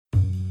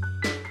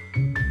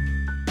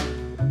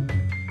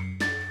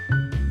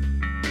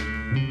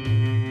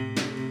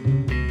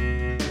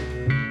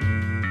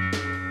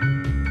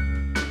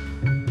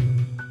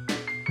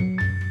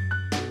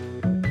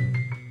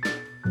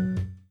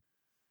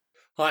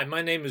Hi,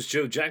 my name is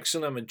Joe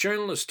Jackson. I'm a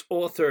journalist,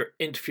 author,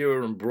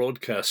 interviewer, and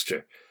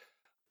broadcaster.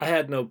 I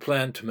had no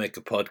plan to make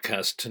a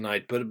podcast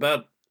tonight, but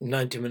about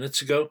 90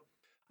 minutes ago,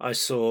 I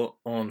saw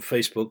on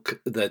Facebook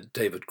that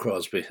David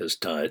Crosby has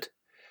died.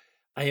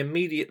 I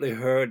immediately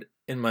heard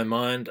in my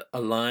mind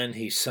a line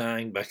he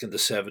sang back in the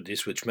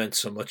 70s, which meant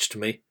so much to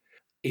me.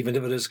 Even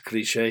if it is a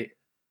cliche,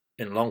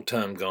 in Long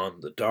Time Gone,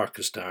 the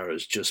darkest hour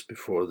is just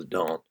before the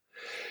dawn.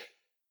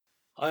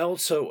 I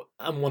also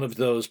am one of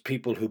those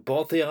people who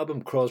bought the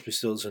album Crosby,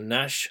 Stills and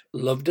Nash,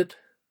 loved it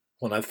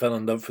when I fell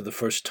in love for the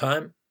first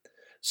time.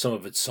 Some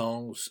of its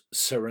songs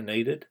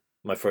serenaded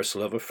my first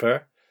love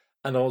affair,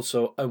 and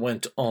also I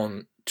went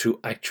on to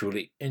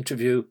actually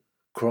interview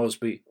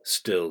Crosby,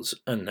 Stills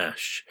and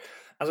Nash.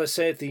 As I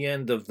say at the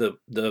end of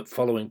the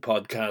following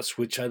podcast,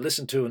 which I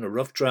listened to in a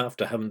rough draft,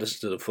 I haven't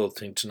listened to the full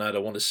thing tonight, I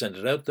want to send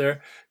it out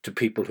there to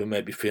people who may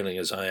be feeling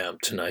as I am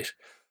tonight.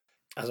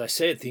 As I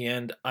say at the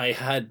end, I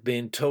had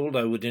been told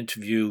I would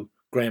interview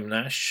Graham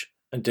Nash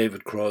and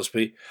David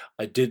Crosby.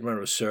 I did my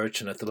research,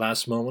 and at the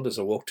last moment, as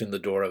I walked in the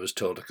door, I was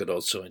told I could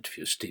also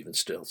interview Stephen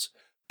Stills.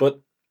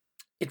 But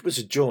it was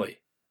a joy,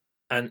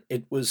 and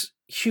it was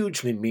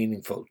hugely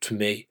meaningful to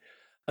me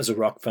as a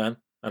rock fan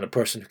and a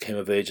person who came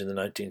of age in the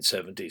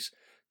 1970s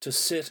to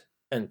sit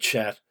and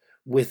chat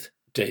with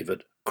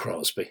David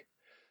Crosby.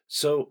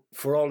 So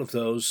for all of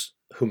those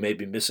who may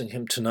be missing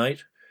him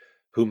tonight,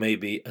 who may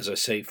be, as I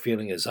say,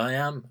 feeling as I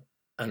am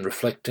and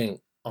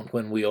reflecting on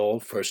when we all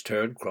first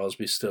heard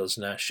Crosby, Stills,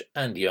 Nash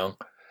and Young,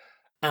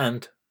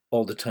 and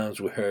all the times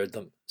we heard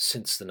them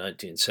since the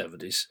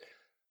 1970s.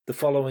 The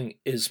following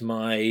is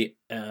my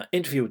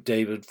interview with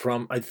David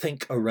from, I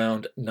think,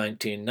 around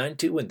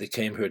 1990 when they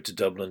came here to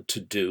Dublin to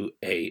do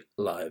a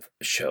live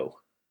show.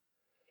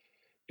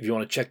 If you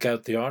want to check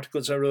out the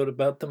articles I wrote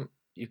about them,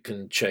 you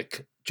can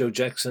check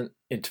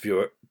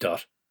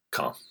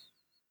joejacksoninterviewer.com.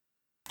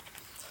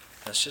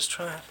 Let's just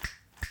try it.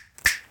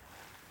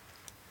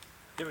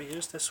 You ever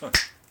used this one?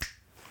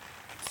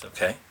 It's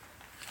okay.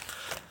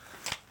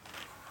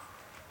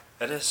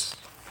 It is.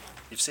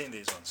 You've seen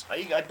these ones.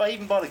 I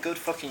even bought a good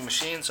fucking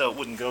machine so it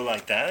wouldn't go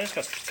like that. It's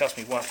cost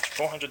me, what,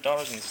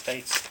 $400 in the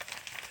States?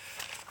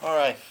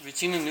 Alright. Have you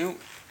seen a new...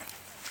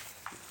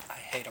 I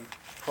hate them.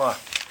 What?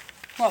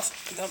 Well,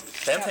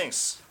 Them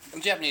things.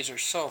 The Japanese are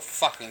so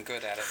fucking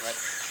good at it, right?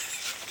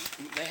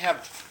 They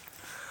have...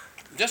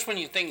 Just when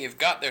you think you've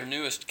got their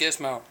newest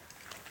gizmo...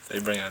 They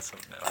bring out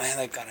something else.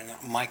 They've got a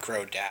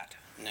micro DAT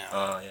now.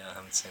 Oh, yeah, I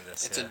haven't seen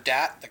this. It's a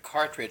DAT. The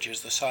cartridge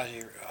is the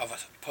size of a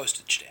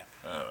postage stamp.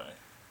 Alright.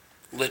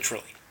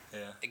 Literally.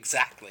 Yeah.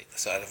 Exactly the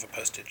size of a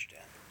postage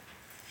stamp.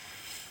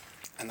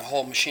 And the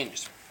whole machine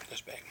is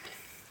this big.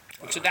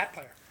 Wow. It's a DAT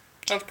player.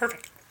 Sounds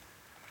perfect.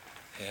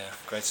 Yeah,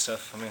 great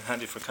stuff. I mean,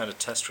 handy for kind of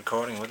test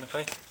recording, wouldn't it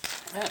be?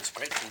 Yeah, it's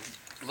great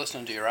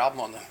listening to your album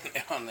on the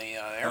airplane.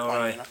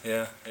 Right. You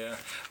know? Yeah.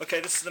 Okay,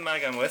 this is the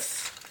mag I'm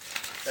with.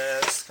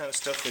 This is the kind of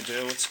stuff we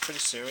do. It's pretty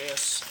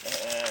serious.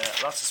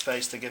 Lots of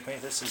space they give me.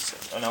 This is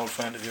an old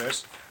friend of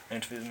yours. I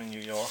interviewed him in New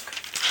York.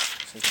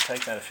 So you can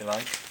take that if you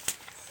like.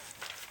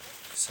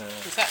 So,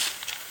 what's that?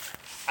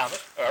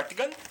 Omelette.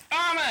 Ertigan.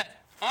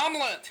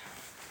 Omelette.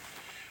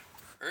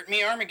 Hurt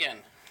me arm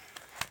again.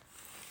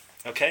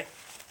 Okay.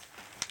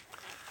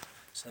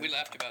 So, we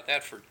laughed about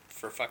that for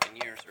fucking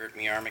years. Hurt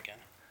me arm again.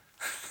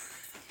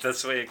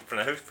 That's the way you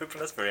pronounce it.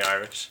 That's very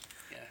Irish.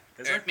 Yeah.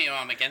 Hurt me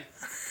arm again.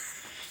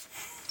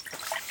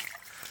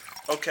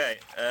 Okay.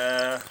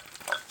 Nash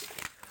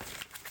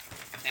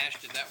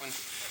did that one.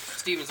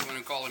 Steven's the one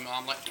who called him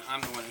omelette.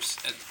 I'm the one who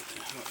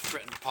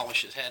threatened to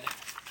polish his head.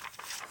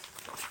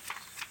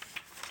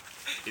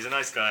 He's a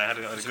nice guy. I had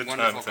a good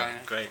time with him.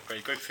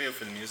 Great feel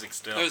for the music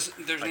still.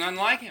 There's none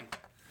like him,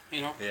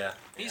 you know. Yeah.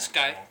 He's a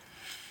guy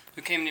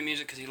who came into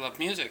music because he loved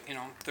music, you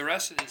know. The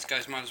rest of these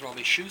guys might as well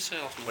be shoe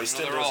salesmen. Well, he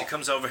still does. He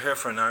comes over here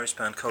for an Irish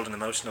band called An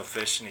Emotional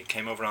Fish, and he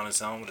came over on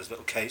his own with his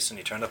little case, and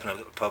he turned up in a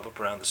little pub up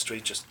around the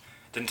street, just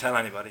didn't tell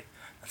anybody.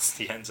 And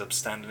he ends up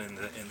standing in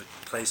the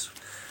place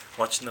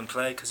watching them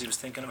play because he was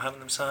thinking of having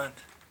them signed.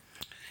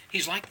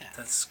 He's like that.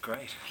 That's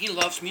great. He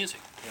loves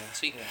music. Yeah.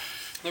 See,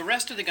 the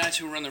rest of the guys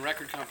who run the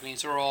record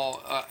companies are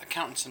all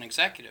accountants and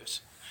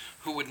executives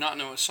who would not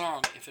know a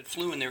song if it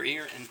flew in their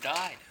ear and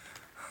died.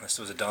 Unless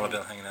there was a dollar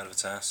bill hanging out of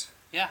its ass.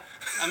 Yeah.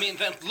 I mean,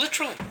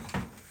 literally.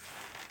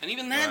 And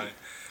even then, right.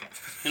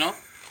 You know,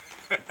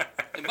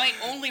 they might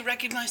only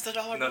recognize the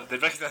dollar bill. No, they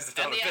recognize the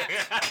dollar bill.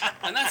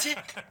 And that's it.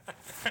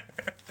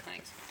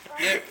 Thanks.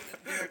 They're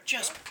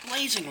just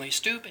blazingly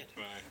stupid.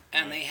 Right.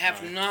 And they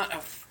have not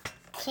a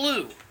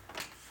clue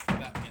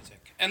about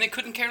music. And they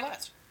couldn't care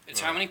less. It's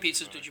how many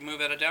pieces did you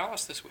move out of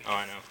Dallas this week? Oh,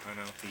 I know.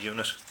 The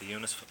unit.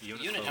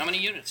 How many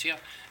units? Yeah.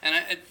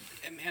 And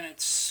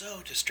it's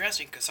so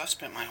distressing because I've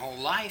spent my whole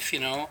life, you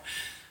know,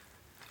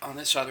 on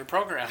this other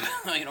program,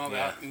 you know,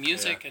 about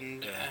music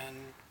and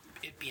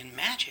it being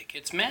magic.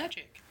 It's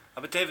magic.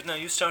 Oh, but David, now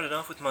you started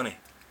off with money.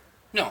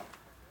 No.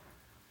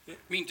 I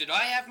mean, did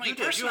I have money you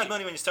did. personally? You had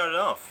money when you started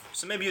off,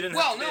 so maybe you didn't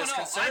have to be as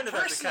concerned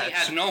about the cash. I personally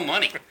had no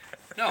money.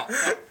 No.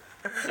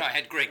 No, I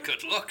had great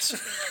good looks.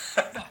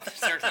 But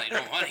certainly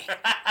no money.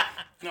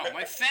 No,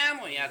 my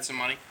family had some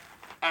money.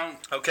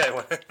 Okay.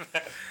 Well,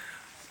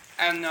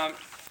 And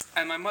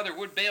my mother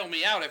would bail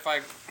me out if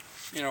I,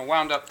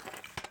 wound up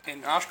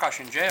in Oshkosh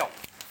in jail.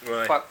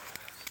 right. But,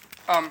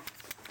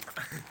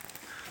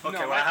 Okay,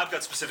 no, well, I have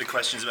got specific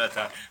questions about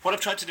that. What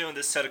I've tried to do in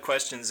this set of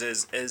questions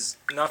is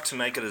not to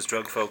make it as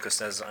drug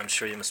focused as I'm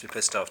sure you must be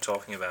pissed off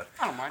talking about.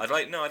 I don't mind.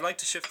 I'd like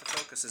to shift the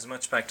focus as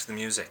much back to the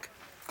music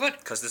Good.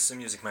 because this is a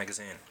music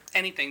magazine.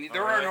 Anything.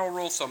 There All are right. no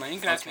rules, so man. You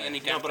can ask me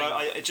any damn No, but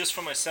thing. I just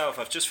for myself,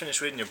 I've just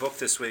finished reading your book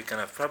this week, and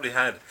I've probably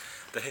had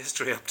the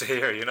history up to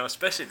here,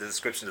 especially the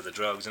description of the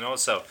drugs, and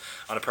also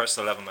on a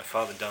personal level, my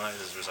father died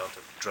as a result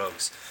of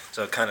drugs,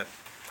 so it kind of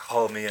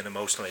hauled me in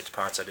emotionally to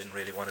parts I didn't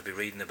really want to be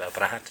reading about,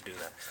 but I had to do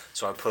that,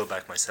 so I'll pull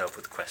back myself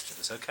with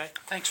questions, okay?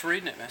 Thanks for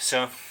reading it, man.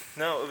 So,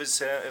 no, it was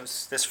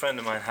this friend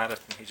of mine had it,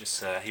 and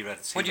he read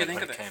it. What do you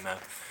think when of it? Came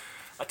out.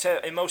 I tell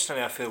you,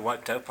 emotionally, I feel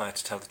wiped out by it.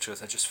 To tell the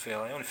truth,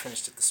 I only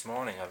finished it this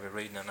morning. I've been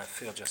reading it, and I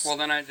feel just Well,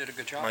 then I did a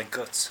good job. my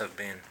guts have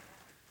been,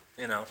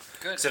 Good.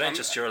 because it ain't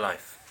just your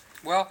life.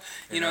 Well,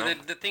 You know?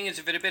 the thing is,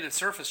 if it had been a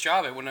surface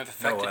job, it wouldn't have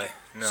affected No way.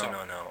 you. No, So,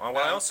 no. Oh,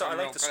 well, I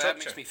like the That structure.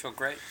 makes me feel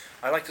great.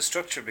 I like the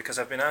structure because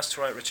I've been asked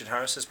to write Richard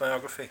Harris's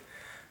biography,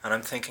 and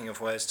I'm thinking of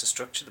ways to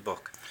structure the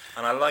book.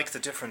 And I like the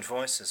different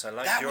voices. I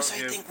like That your was, I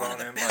view think, one of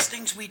the brought in best by-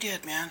 things we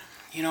did, man.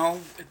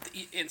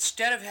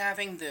 Instead of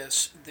having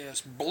this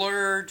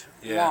blurred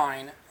Yeah,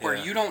 line where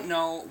yeah. you don't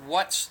know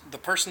what's the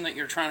person that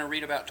you're trying to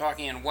read about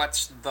talking and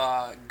what's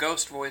the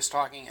ghost voice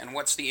talking and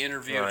what's the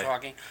interviewer Right,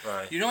 talking,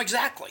 right. you know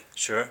exactly.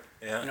 Sure.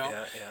 Yeah. You know,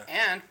 Yeah.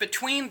 and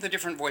between the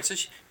different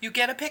voices, you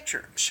get a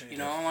picture. Sure you You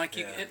know, do. like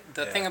Yeah,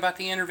 the yeah. thing about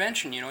the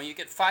intervention. You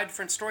get 5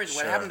 different stories of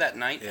what Sure, happened that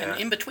night, yeah.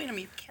 and in between them,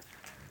 you get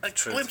a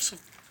Truth. glimpse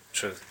of.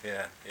 Truth.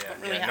 Yeah.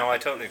 What really No, I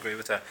totally agree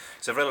with that.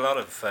 So I've read a lot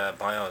of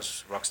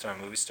bios, rock star,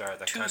 movie star,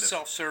 that Too kind of.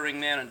 self-serving,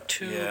 man, and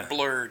too Yeah.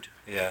 blurred.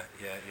 Yeah.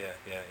 Too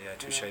You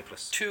know,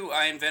 shapeless. 2,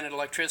 I invented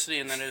electricity,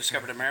 and then I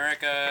discovered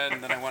America,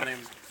 and then I wanted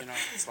to,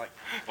 it's like.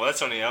 Well,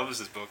 that's only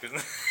Elvis's book,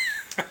 isn't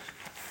it?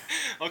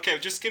 Okay,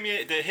 just give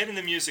me the hidden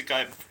the music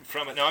guy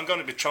from it. Now, I'm going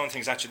to be throwing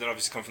things at you that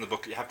obviously come from the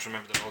book. You have to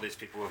remember that all these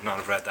people will not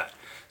have read that.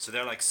 So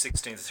they're like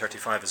 16 to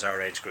 35 is our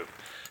age group.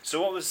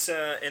 So what was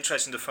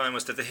interesting to find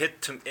was that the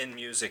hit in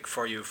music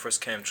for you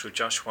first came through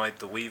Josh White,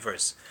 The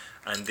Weavers,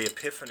 and the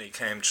epiphany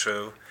came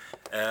through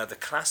the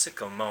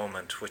classical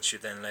moment, which you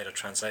then later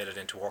translated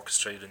into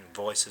orchestrated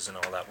voices and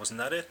all that. Wasn't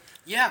that it?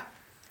 Yeah.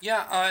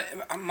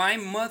 My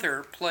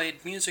mother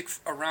played music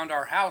around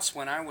our house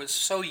when I was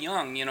so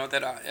young,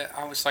 that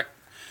I was like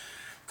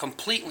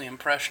completely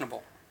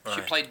impressionable. She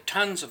Right. played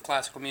tons of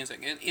classical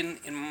music.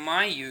 In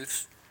my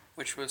youth,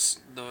 which was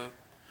the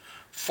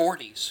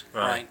 40s,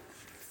 Right.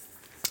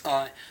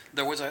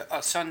 there was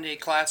a Sunday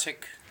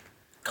classic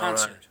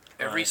concert.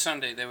 Every right.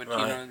 Sunday they would,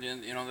 Right.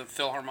 the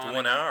Philharmonic. The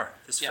 1 hour,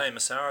 this Yeah.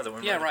 famous hour that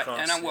we're Yeah, right. across.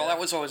 And that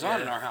was always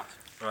on in Yeah. our house.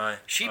 Right.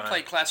 She right.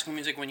 played classical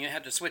music when you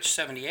had to switch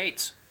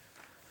 78s.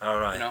 All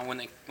right. When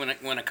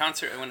a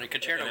concerto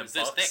was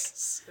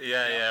this thick.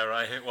 Yeah,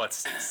 right. What,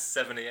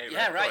 78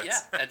 Yeah, right. records?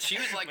 Yeah, and she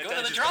was like, My go to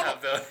dad the used to trouble.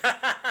 have those.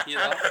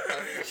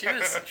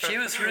 She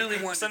was really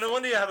So wonderful. no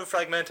wonder you have a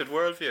fragmented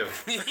worldview.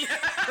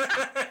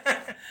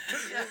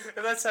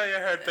 That's how you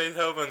heard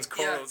Beethoven's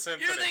choral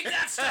symphony. You think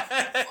that stuff?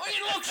 Oh,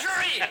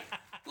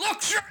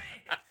 luxury.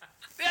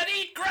 We had to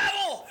eat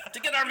gravel to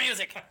get our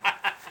music.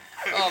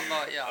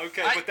 Yeah.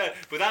 Okay,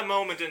 but that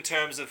moment in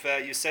terms of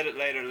you said it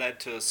later led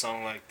to a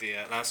song like the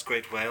Last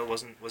Great Whale,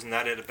 wasn't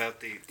that it about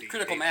the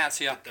Critical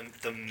mass, yeah.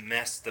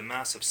 the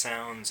mass of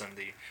sounds and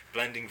the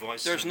blending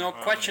voices. There's and no the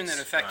question that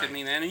harmonies. affected Right.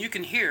 me, man. And you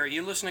can hear,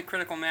 you listen to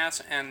Critical Mass,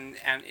 and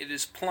it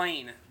is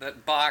plain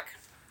that Bach,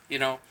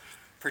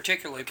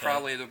 particularly Okay.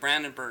 probably the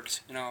Brandenburgs,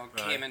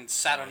 came and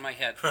sat on my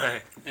head.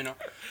 Right. And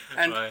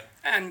Right.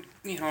 and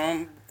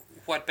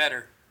what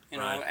better,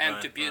 Right, and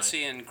right,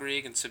 Debussy and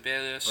Grieg and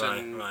Sibelius Right,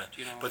 and right.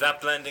 you know. But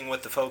that blending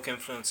with the folk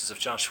influences of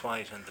Josh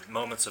White and the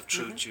moments of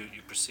truth you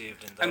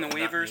perceived in that, And the in that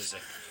Weavers.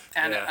 music.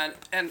 And, Yeah.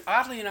 and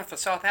oddly enough, a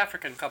South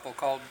African couple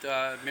called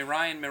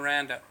Mirai and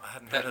Miranda. I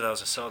hadn't heard of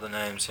those. I saw the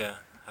names. Yeah,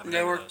 haven't They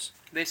heard were of those.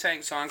 they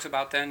sang songs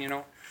about then,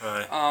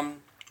 Right.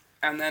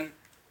 And then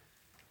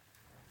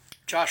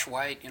Josh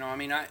White,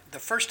 the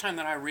first time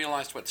that I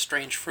realized what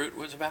Strange Fruit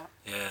was about,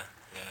 Yeah.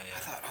 I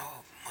thought,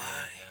 oh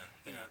my,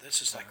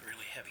 this is like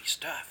really heavy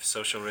stuff.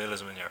 Social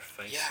realism in your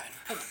face. Yeah,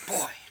 and oh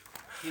boy,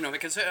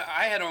 because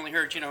I had only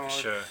heard,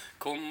 Sure.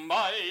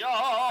 Kumbaya,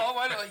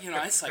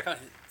 it's like,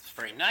 it's a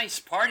very nice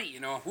party,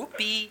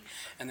 whoopee,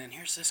 and then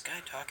here's this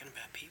guy talking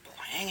about people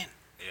hanging,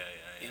 Yeah.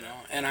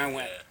 and I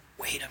went, Yeah.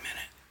 wait a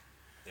minute,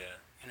 Yeah.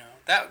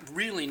 that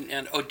really,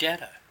 and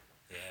Odetta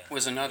Yeah.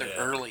 was another Yeah,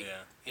 early,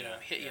 yeah,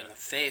 hit you in the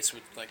face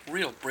with like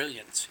real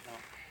brilliance,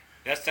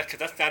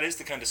 That is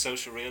the kind of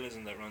social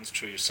realism that runs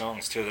through your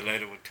songs too. That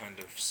later would kind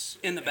of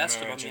In the best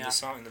of emerge them, in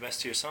yeah. in the best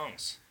of your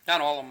songs.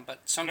 Not all of them,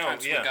 but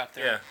sometimes we got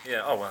there.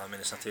 Yeah. Oh well, I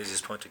mean, it's not the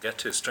easiest point to get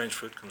to. Strange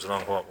Fruit comes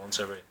along once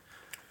every.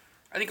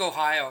 I think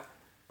Ohio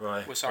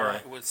Right. was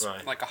right, was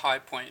right. like a high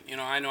point.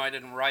 I know I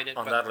didn't write it,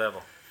 on but that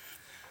level.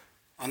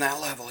 On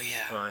that level,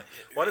 yeah. Right.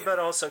 What about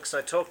also, because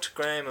I talked to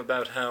Graham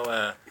about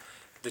how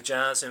the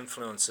jazz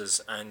influences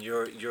and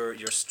your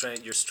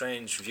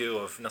strange view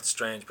of, not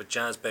strange, but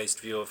jazz-based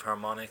view of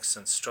harmonics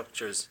and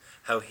structures,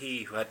 how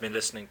he, who had been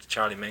listening to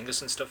Charlie Mingus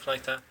and stuff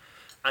like that,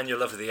 and your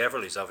love of the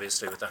Everlys,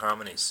 obviously, with the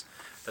harmonies,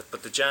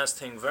 but the jazz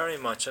thing very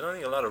much, I don't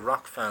think a lot of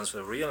rock fans would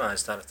have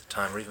realised that at the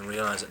time, or even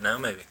realise it now,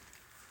 maybe.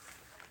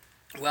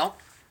 Well,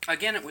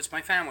 again, it was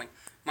my family.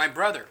 My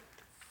brother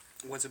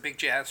was a big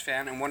jazz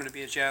fan and wanted to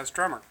be a jazz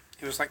drummer.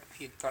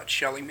 He thought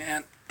Shelly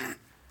Man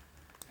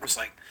was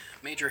like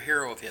a major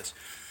hero of his.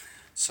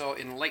 So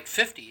in the late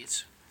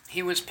 50s,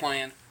 he was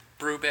playing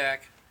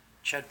Brubeck,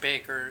 Chet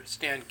Baker,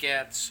 Stan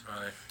Getz,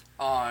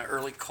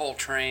 early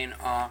Coltrane,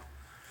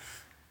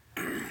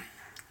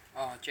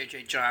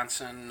 J.J.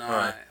 Johnson,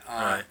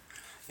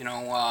 you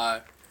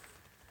know,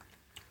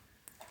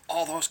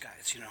 all those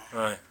guys, you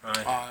know.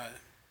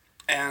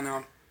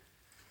 And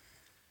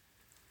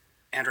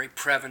Andre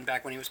Previn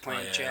back when he was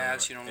playing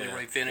jazz, you know,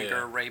 Leroy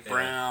Vinegar, Ray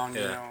Brown,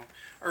 you know,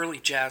 early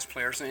jazz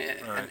players,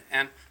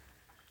 and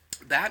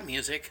that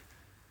music,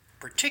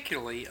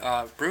 particularly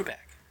Brubeck,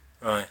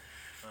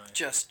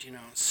 just, you know,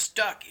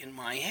 stuck in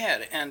my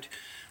head. And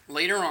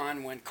later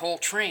on, when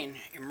Coltrane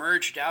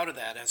emerged out of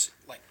that as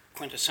like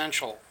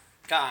quintessential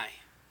guy,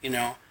 you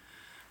know,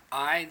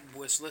 I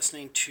was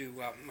listening to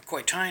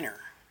McCoy Tyner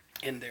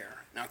in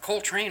there. Now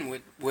Coltrane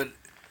would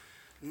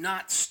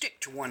not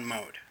stick to one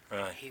mode.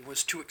 He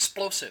was too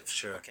explosive.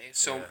 Okay,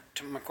 so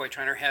McCoy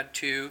Tyner had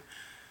to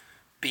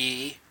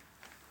be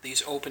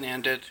these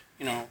open-ended,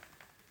 you know,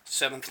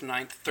 7th,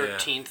 9th,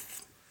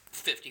 13th,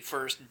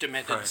 51st,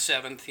 demented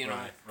 7th, you know,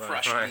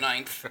 crushed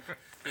 9th,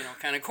 you know,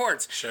 kind of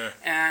chords.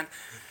 And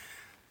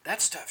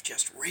that stuff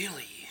just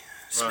really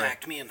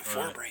smacked me in the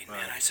forebrain,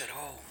 man. I said,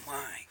 oh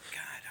my God.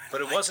 But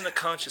it wasn't a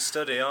conscious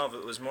study of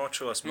it. Was more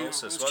through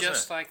osmosis,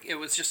 wasn't it? It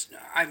was just,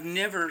 I've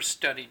never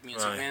studied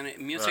music, man.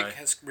 Music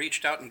has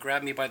reached out and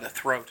grabbed me by the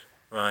throat.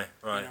 And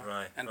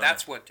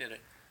that's what did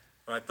it.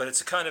 Right, but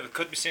it's a kind of, it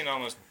could be seen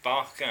almost,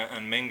 Bach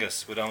and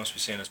Mingus would almost be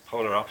seen as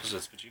polar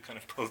opposites, but you kind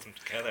of pulled them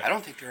together. I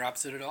don't think they're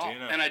opposite at all.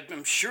 And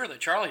I'm sure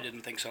that Charlie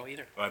didn't think so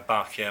either. Right,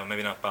 Bach,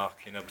 maybe not Bach,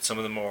 you know, but some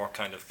of the more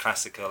kind of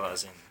classical,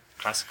 as in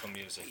classical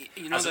music.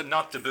 You know,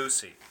 not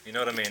Debussy, you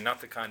know what I mean?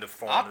 Not the kind of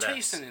formless. I'll tell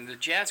you something, the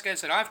jazz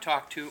guys that I've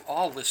talked to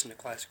all listen to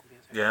classical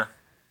music.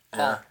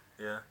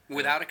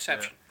 Without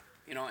exception.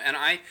 You know, and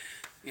I,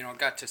 you know,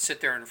 got to sit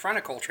there in front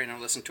of Coltrane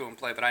and listen to him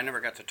play, but I never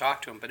got to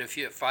talk to him. But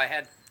if I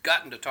had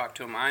gotten to talk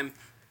to him, I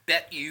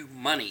bet you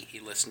money he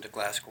listened to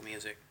classical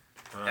music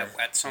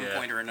at some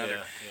point or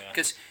another.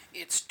 Because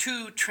it's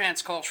too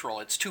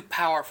transcultural, it's too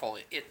powerful,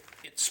 it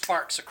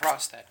sparks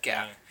across that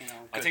gap. You know,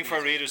 I think for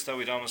our readers, though,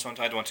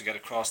 I'd want to get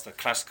across that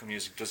classical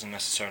music doesn't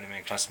necessarily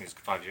mean classical music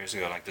 5 years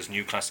ago. Like, there's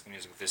new classical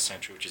music of this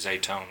century, which is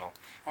atonal,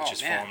 which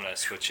is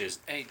formless, which is...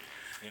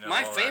 You know,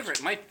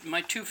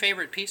 my two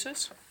favorite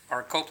pieces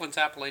are Copland's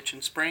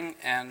Appalachian Spring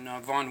and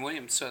Vaughan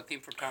Williams'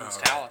 theme from Thomas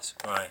Tallis.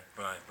 Right.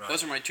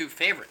 Those are my two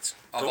favorites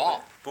of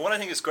all. But what I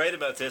think is great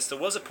about this, there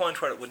was a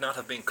point where it would not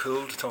have been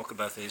cool to talk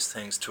about these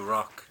things to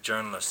rock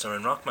journalists or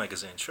in rock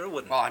magazines. Sure it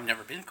wouldn't. Well, I've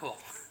never been cool.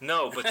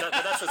 No, but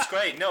that's what's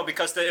great. No,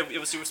 because it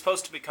was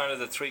supposed to be kind of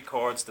the three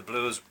chords, the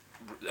blues,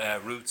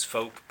 roots,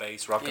 folk,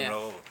 bass, rock and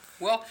roll.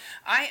 Well,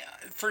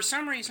 for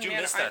some reason,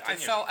 man, I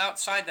fell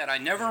outside that. I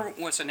never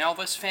was an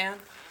Elvis fan,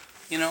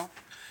 you know.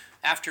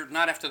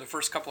 Not after the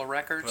first couple of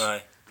records,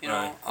 I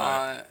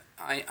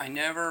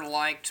never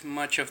liked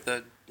much of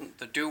the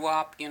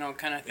doo-wop, you know,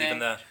 kind of thing. Even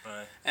that,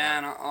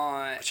 And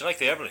but you like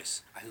the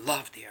Everlys. I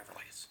loved the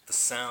Everlys. The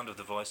sound of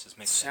the voices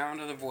makes. The sound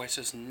of the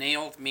voices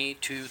nailed me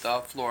to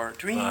the floor.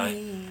 Dream,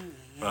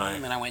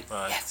 and I went,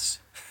 yes,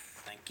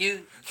 thank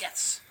you,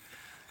 yes.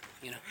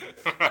 You know.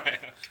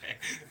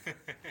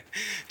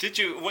 Did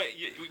you?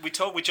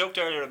 We joked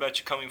earlier about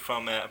you coming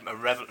from a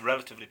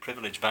relatively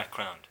privileged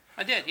background.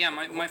 I did, yeah.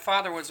 My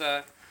father was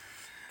a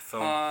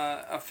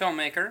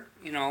filmmaker,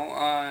 you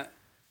know,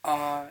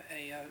 a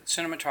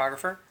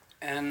cinematographer,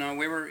 and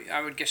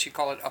I would guess you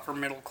call it upper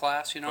middle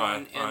class, you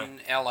know,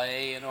 in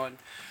L.A., you know. And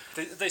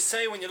they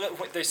say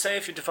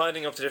if you're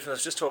dividing up the difference, I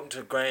was just talking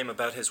to Graham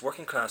about his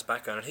working class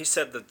background, and he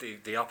said that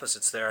the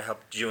opposites there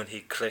helped you and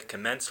he click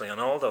immensely on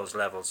all those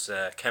levels,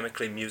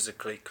 chemically,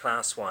 musically,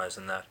 class-wise,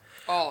 and that.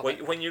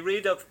 When you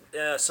read of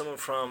someone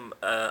from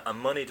a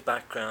moneyed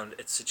background,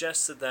 it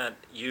suggested that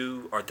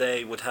you or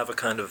they would have a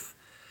kind of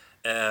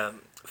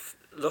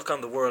look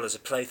on the world as a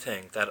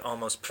plaything, that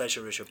almost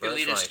pleasure is your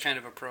birthright. Elitist kind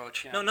of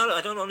approach, yeah. No,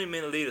 I don't only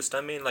mean elitist.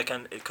 I mean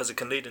because it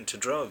can lead into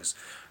drugs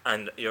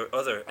and your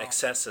other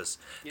excesses.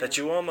 Yeah. That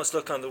you almost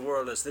look on the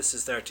world as this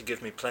is there to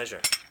give me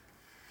pleasure.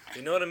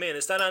 You know what I mean?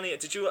 Is that any?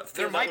 Did you feel that was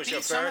your birthright? There might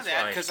be some of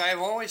that because I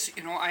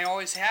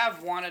always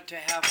have wanted to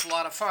have a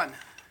lot of fun.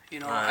 You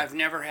know, I've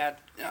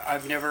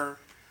never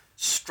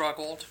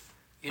struggled,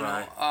 you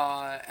know,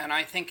 and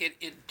I think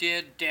it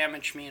did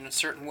damage me in a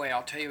certain way.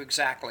 I'll tell you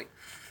exactly.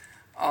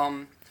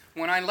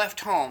 When I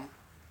left home,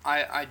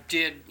 I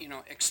did, you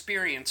know,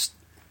 experience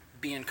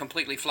being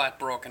completely flat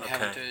broke and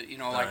having to, you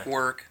know, like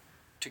work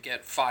to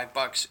get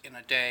 $5 in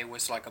a day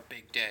was like a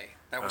big day.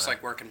 That was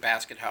like working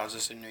basket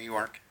houses in New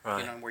York. Right,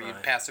 You know, where you'd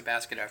right. pass the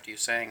basket after you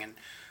sang, and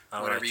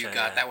whatever you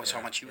got, that was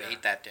how much you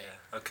ate that day.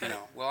 Yeah. Okay. You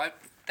know, well,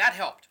 that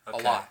helped a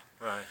Okay. lot.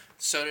 Right.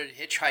 So did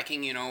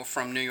hitchhiking, you know,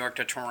 from New York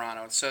to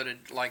Toronto. So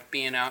did like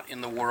being out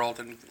in the world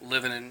and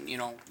living in, you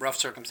know, rough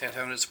circumstances,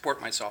 having to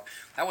support myself.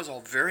 That was all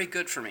very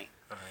good for me.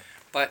 Right.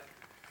 But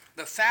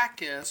the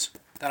fact is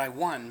that I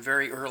won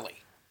very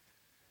early.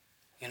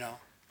 You know,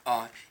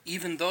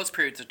 even those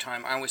periods of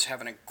time, I was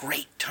having a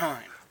great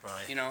time.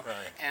 Right. You know,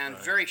 Right. and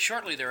right. very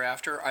shortly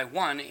thereafter, I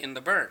won in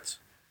the birds.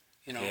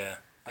 You know, Yeah.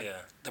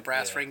 Yeah. the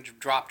brass yeah. ring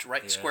dropped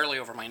right Yeah. squarely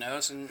over my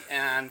nose,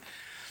 and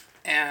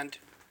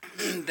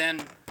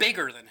then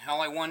bigger than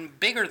hell, I won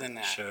bigger than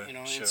that. Sure, you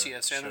know, sure, in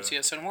CSN and sure.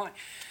 CSNY,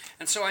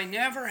 and so I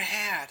never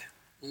had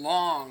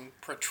long,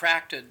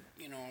 protracted,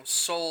 you know,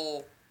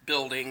 soul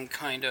building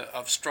kind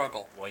of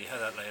struggle. Well, you had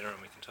that later,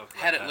 and we can talk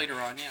about Had that. it later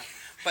on, yeah.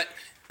 But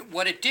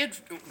what it did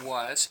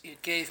was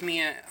it gave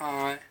me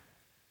a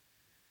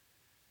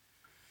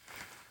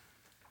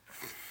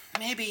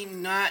maybe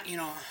not, you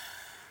know,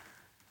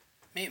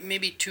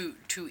 maybe too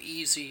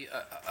easy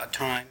a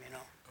time, you know.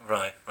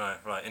 Right.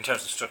 In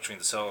terms of structuring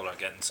the soul or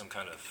getting some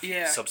kind of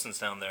substance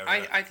down there.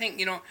 I think,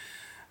 you know,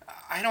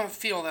 I don't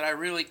feel that I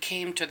really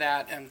came to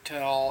that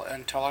until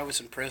I was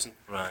in prison.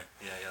 Right.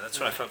 Yeah. That's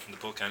what I felt from the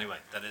book anyway.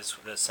 That is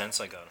the sense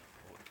I got.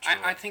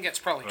 I think that's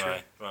probably true.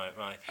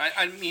 Right.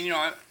 I mean, you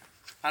know,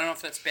 I don't know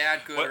if that's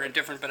bad, good, or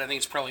indifferent, but I think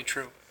it's probably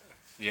true.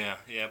 Yeah.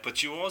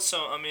 But you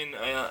also, I mean,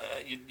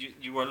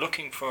 you were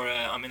looking for.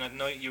 I mean, I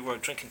know you were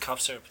drinking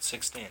cough syrup at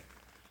 16.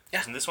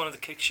 Yeah. Isn't this one of the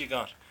kicks you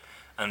got?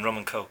 And rum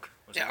and coke.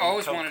 Was Yeah, it I rum and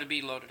always coke? wanted to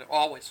be loaded.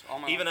 Always. All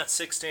my Even life. at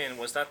 16,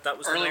 was that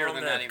was the Earlier norm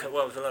than then? that even.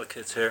 Well, with a lot of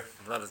kids here,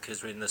 a lot of the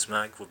kids reading this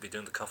mag would be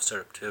doing the cough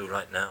syrup too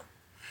right now.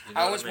 You know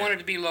I what always mean? wanted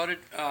to be loaded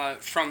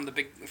from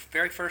the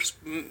very first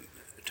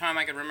time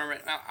I could remember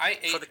it. Now, I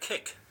ate For the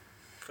kick.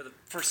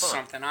 For fun.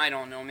 something. I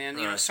don't know, man.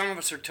 You know, Right. some of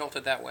us are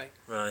tilted that way.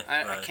 Right.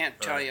 I can't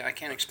tell you. I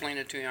can't explain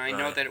it to you. I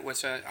know Right. that it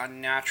was a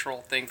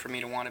natural thing for me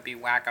to want to be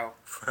wacko,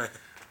 Right.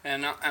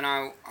 and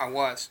I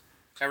was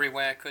every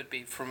way I could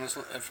be from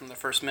the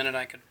first minute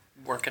I could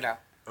work it out.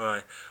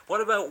 Right.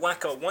 What about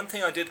wacko? One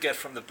thing I did get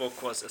from the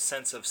book was a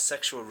sense of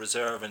sexual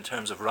reserve in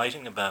terms of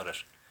writing about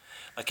it.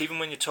 Like even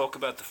when you talk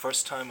about the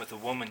first time with a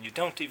woman, you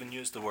don't even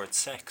use the word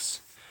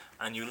sex,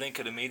 and you link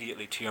it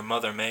immediately to your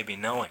mother maybe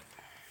knowing.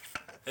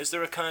 Is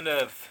there a kind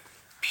of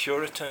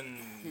Puritan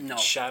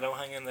shadow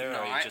hanging there? No,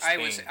 or are you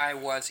just I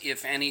was,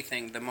 if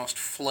anything, the most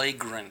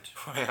flagrant.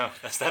 Yeah,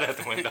 that's that out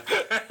the window.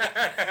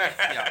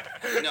 Yeah.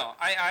 No,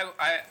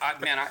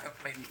 man,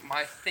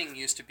 my thing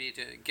used to be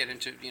to get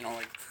into, you know,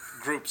 like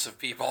groups of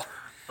people,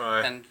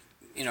 Right. and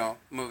you know,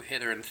 move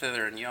hither and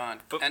thither and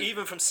yon. But and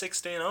even from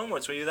 16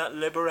 onwards, were you that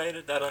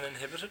liberated, that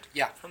uninhibited?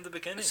 Yeah. From the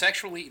beginning?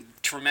 Sexually,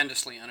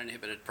 tremendously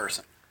uninhibited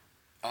person.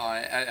 I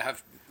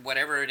have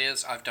whatever it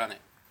is, I've done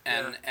it,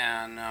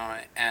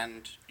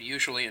 and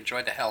usually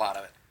enjoyed the hell out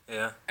of it.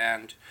 Yeah.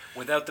 And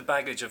Without the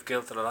baggage of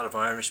guilt that a lot of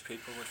Irish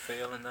people would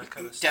feel and that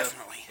kind of stuff.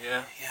 definitely.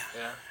 Yeah.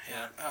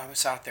 Yeah. I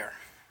was out there,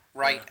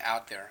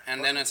 out there.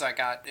 And then as I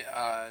got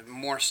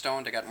more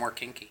stoned, I got more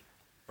kinky.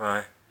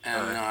 Right.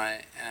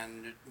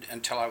 And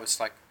until I was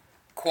like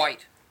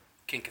quite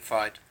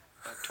kinkified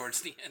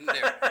towards the end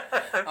there.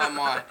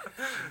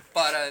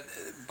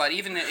 But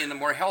even in the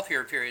more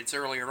healthier periods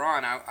earlier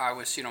on, I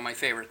was, you know, my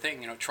favorite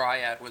thing, you know,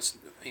 triad was,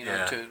 you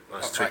know,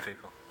 was three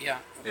people. Yeah,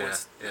 Yeah.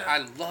 I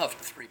loved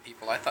three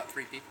people. I thought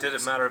three people. Did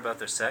it matter about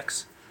their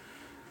sex?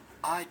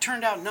 It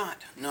turned out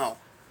not. No,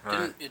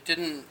 Right. it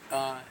didn't.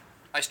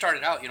 I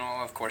started out, you know,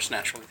 of course,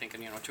 naturally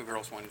thinking, you know, two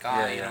girls, one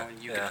guy, you know, and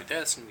you can do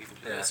this and you can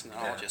do this, and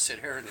I'll just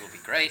sit here and it'll be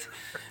great.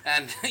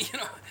 And you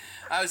know,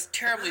 I was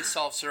terribly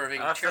self-serving.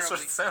 That's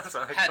what it sounds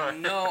like. Had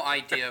no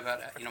idea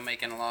about, you know,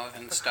 making love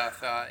and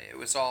stuff. It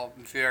was all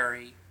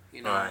very,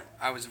 you know, Right.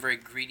 I was a very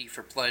greedy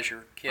for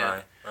pleasure kid.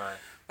 Right.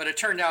 But it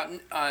turned out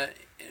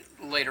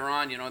later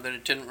on, you know, that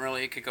it didn't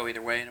really, it could go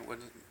either way, and it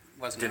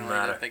wasn't Didn't really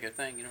matter. that big a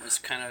thing. You know, it was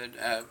kind of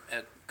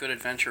a good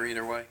adventure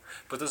either way.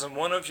 But doesn't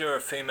one of your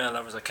female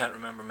lovers, I can't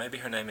remember, maybe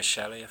her name is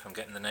Shelley, if I'm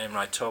getting the name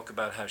right, talk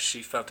about how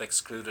she felt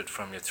excluded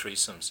from your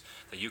threesomes,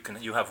 that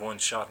you have one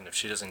shot, and if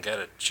she doesn't get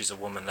it, she's a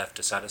woman left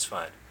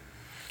dissatisfied.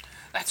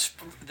 That's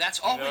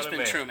always what I been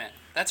mean? true, man.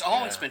 That's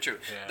always Yeah, been true.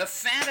 yeah. The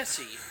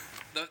fantasy,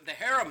 the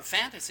harem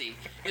fantasy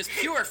is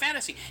pure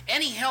fantasy.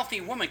 Any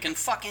healthy woman can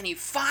fuck any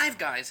 5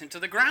 guys into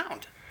the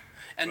ground.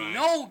 And Right.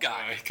 no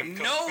guy,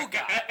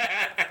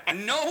 Right.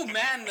 no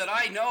man that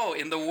I know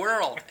in the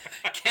world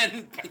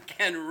can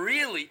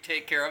really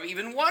take care of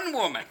even one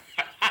woman.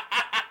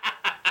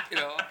 You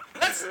know,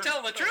 let's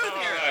tell the truth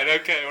here. All right,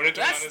 okay, we're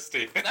into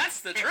honesty.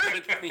 That's the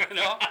truth, you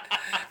know.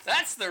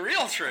 That's the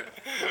real truth.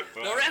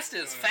 The rest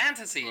is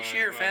fantasy,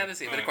 sheer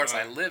fantasy. But of course,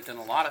 I lived in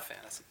a lot of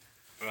fantasy.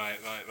 Right.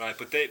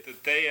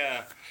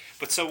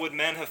 But so would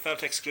men have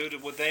felt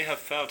excluded? Would they have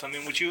felt? I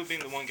mean, would you have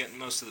been the one getting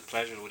most of the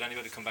pleasure? Would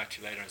anybody come back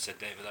to you later and say,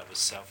 David, that was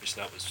selfish.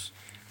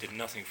 Did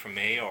nothing for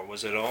me, or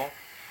was it all?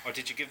 Or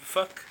did you give a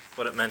fuck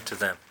what it meant to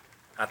them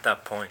at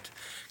that point.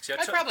 See,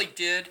 I probably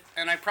did,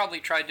 and I probably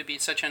tried to be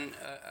such an,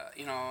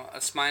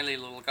 a smiley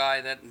little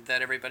guy that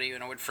everybody,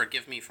 would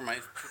forgive me for my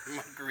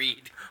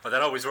greed. Well,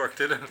 that always worked,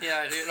 didn't it?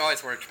 Yeah, it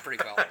always worked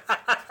pretty well.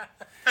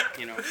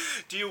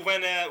 Do you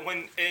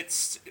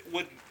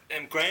would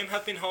Graham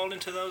have been hauled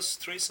into those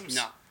threesomes?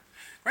 No,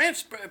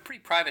 Graham's a pretty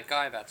private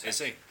guy, I'd say. Is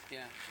he?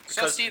 Yeah.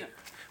 So Stephen.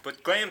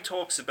 But Graham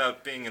talks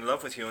about being in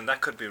love with you, and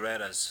that could be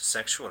read as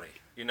sexually.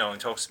 And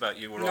talks about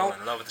you were all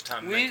in love at the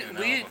time making an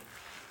album.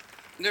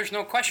 There's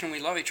no question we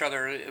love each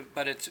other,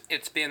 but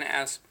it's been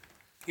as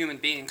human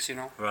beings,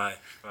 Right.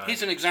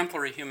 He's an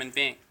exemplary human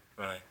being.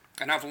 Right.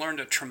 And I've learned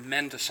a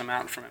tremendous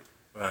amount from him.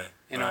 Right.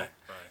 Right.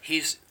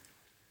 He's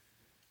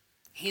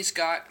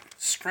got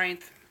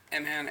strength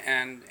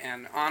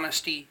and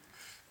honesty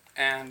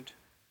and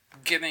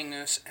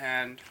givingness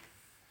and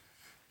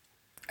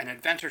an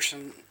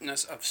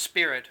adventurousness of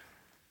spirit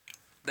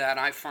that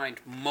I find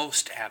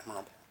most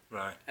admirable.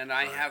 Right. And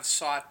I have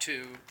sought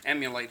to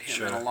emulate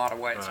him in a lot of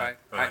ways.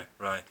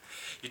 Right.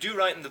 You do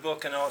write in the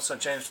book, and also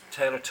James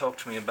Taylor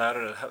talked to me about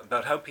it,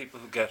 about how people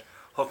who get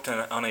hooked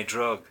on a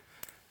drug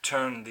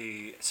turn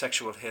the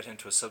sexual hit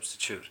into a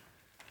substitute,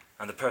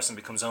 and the person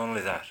becomes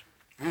only that.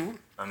 Mm-hmm.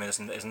 I mean,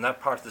 isn't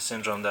that part of the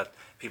syndrome that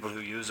people who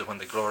use it, when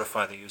they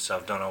glorify the use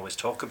of, don't always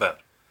talk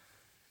about?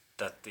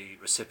 That the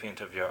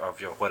recipient of your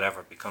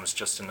whatever becomes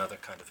just another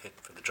kind of hit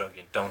for the drug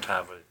you don't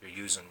have, or you're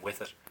using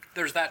with it.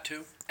 There's that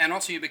too. And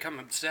also you become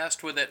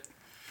obsessed with it,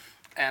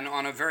 and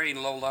on a very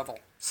low level.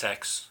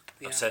 Sex.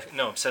 Yeah.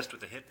 Obsessed with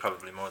the hit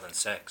probably more than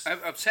sex. I'm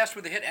obsessed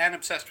with the hit and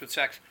obsessed with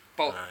sex.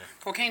 Both. Right.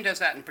 Cocaine does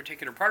that in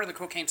particular. Part of the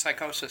cocaine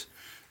psychosis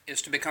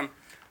is to become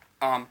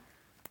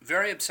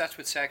very obsessed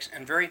with sex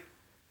and very,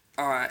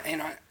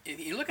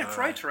 you look at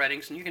Freud's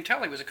writings and you can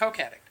tell he was a coke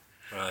addict.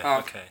 Right,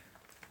 okay.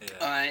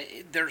 Yeah.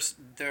 There's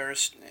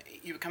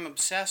you become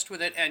obsessed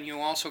with it, and you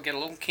also get a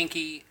little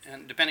kinky,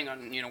 and depending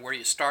on where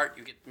you start,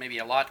 you get maybe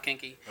a lot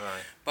kinky.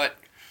 Right. But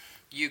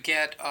you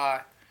get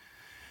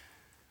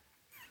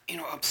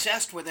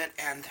obsessed with it,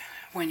 and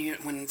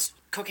when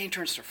cocaine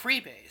turns to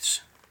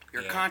freebase,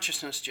 your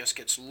consciousness just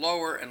gets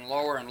lower and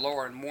lower and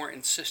lower and more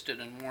insisted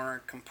and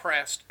more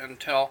compressed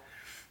until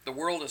the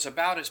world is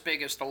about as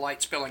big as the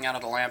light spilling out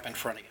of the lamp in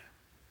front of you.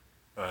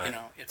 Right.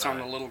 It's on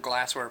the little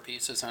glassware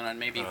pieces, and on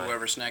maybe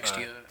whoever's next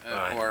to you,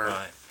 or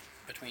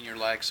between your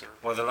legs.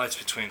 Well, the light's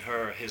between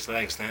his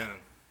legs then, and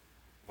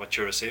what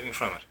you're receiving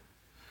from it.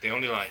 The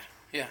only light.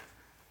 Yeah.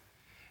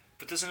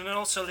 But doesn't it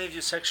also leave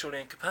you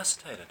sexually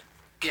incapacitated?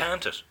 Yeah.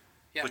 Can't it?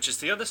 Yeah. Which is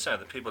the other side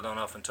that people don't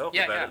often talk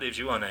about. Yeah. It leaves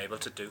you unable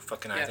to do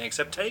fucking anything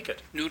except take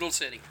it. Noodle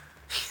City.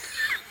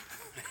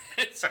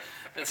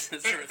 It's the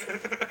truth.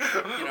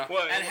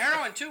 Well, and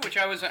heroin too, which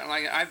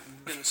I've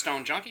been a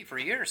stone junkie for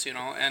years,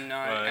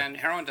 and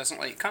heroin doesn't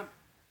let you come.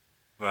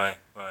 Right.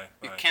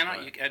 You cannot.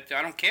 Right.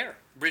 I don't care.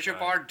 Brigitte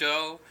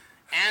Bardot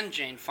and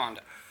Jane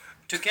Fonda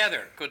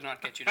together could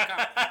not get you to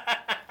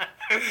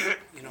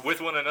come.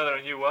 With one another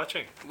and you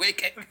watching.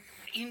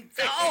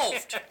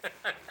 Involved,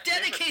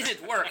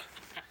 dedicated work.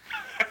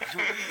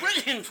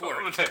 Brilliant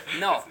work.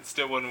 No. It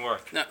still wouldn't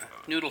work. No,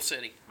 Noodle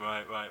City.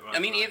 Right. I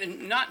mean,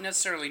 even not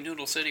necessarily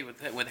Noodle City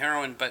with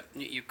heroin, but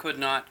you could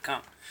not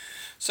come.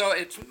 So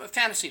it's a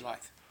fantasy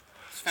life.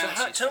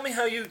 Tell me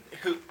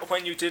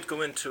when you did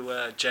go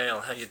into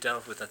jail, how you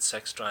dealt with that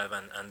sex drive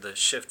and the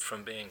shift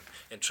from being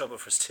in trouble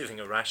for stealing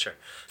a rasher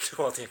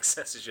to all the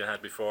excesses you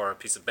had before, or a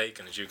piece of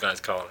bacon, as you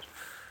guys call it.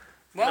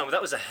 Well,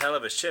 that was a hell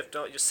of a shift.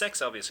 Your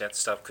sex obviously had to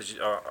stop because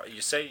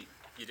you say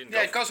you didn't.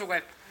 Yeah, it goes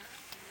away.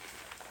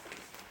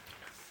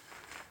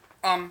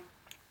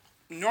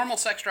 Normal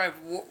sex drive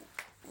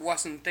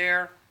wasn't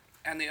there,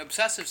 and the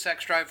obsessive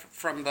sex drive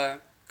from the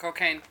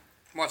cocaine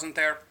wasn't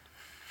there.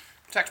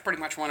 Sex pretty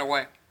much went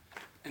away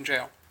in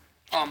jail.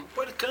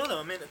 Where'd it go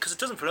though? I mean, because it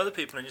doesn't for other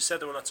people, and you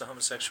said there were lots of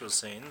homosexual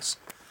scenes.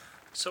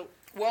 So.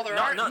 Well,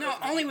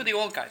 only with the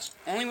old guys.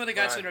 Only with the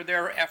guys that are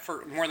there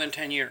for more than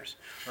 10 years.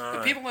 The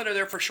people that are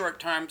there for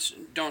short times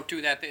don't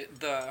do that.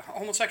 The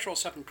homosexual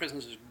stuff in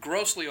prisons is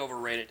grossly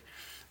overrated.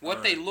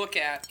 What they look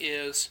at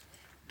is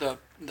the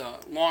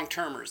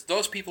long-termers.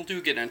 Those people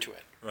do get into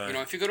it. Right.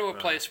 If you go to a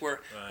place where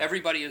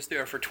everybody is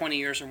there for 20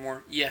 years or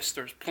more, yes,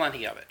 there's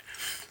plenty of it.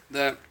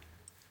 The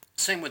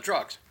same with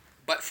drugs.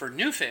 But for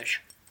new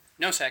fish,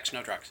 no sex,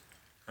 no drugs.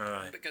 All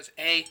right. Because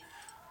A,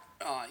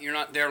 you're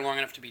not there long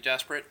enough to be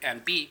desperate,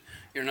 and B,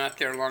 you're not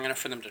there long enough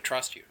for them to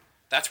trust you.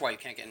 That's why you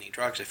can't get any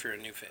drugs if you're a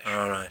new fish.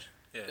 All right.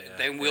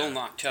 They will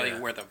not tell you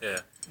where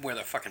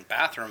the fucking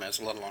bathroom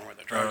is, let alone where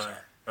the drugs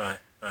are.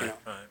 Right.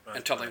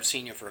 Until they've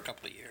seen you for a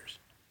couple of years.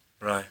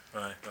 Right.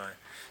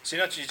 So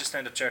you just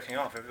end up jerking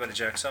off. Everybody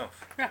jerks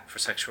off. Yeah. For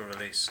sexual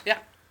release. Yeah.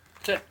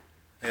 That's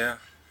it.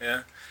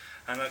 Yeah.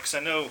 And because I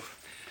know,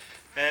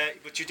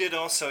 but you did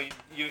also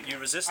you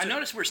resisted. I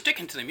noticed we're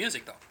sticking to the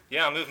music though.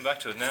 Yeah, I'm moving back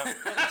to it now.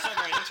 That's not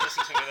very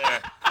interesting to me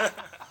there.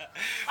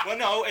 Well,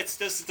 no,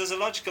 there's a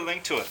logical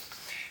link to it.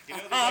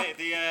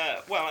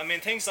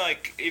 Things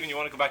like, even you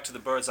want to go back to the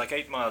Byrds, like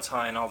 8 Miles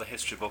High in all the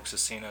history books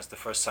is seen as the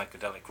first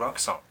psychedelic rock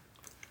song.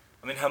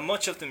 I mean, how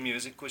much of the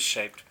music was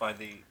shaped by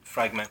the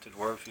fragmented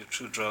worldview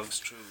through drugs,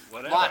 through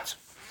whatever? Lots.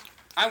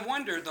 I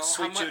wonder though.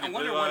 Sweet Judy I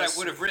wonder Blue what I Eyes.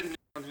 would have written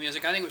of the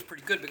music. I think it was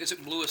pretty good because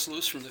it blew us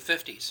loose from the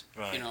 50s.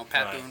 Right, You know,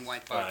 Pat right, Boone,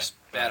 White Bucks,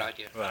 right, bad right,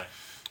 idea. Right.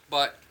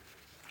 But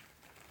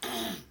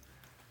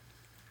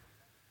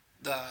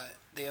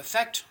the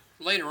effect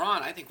later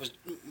on, I think,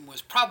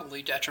 was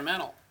probably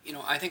detrimental. You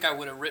know, I think I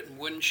would have written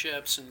Wooden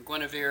Ships and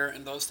Guinevere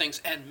and those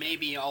things, and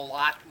maybe a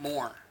lot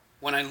more.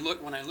 When I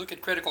look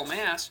at Critical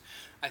Mass,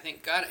 I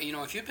think, God, you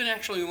know, if you'd been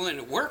actually willing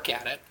to work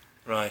at it,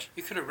 Right.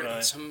 you could have written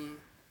Right. some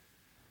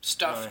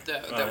stuff Right,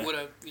 that right, would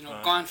have, you know,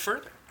 right. gone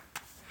further.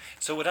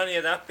 So would any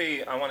of that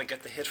be, I want to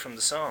get the hit from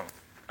the song,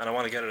 and I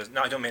want to get it,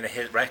 no, I don't mean a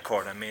hit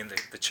record, I mean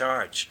the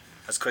charge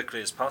as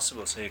quickly as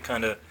possible, so you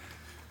kind of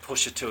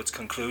push it to its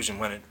conclusion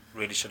when it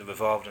really should have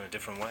evolved in a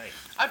different way.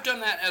 I've done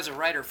that as a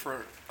writer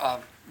for a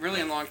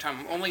really long time.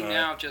 I'm only Right.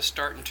 now just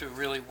starting to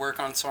really work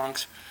on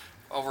songs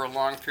over a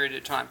long period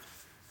of time.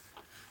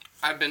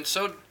 I've been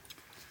so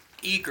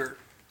eager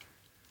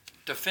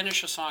to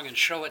finish a song and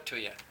show it to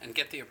you and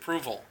get the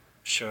approval.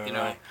 Sure, You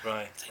know,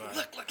 right. Say,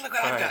 look what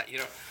I've Right. got, you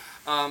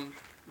know.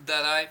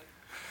 That I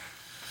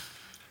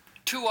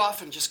too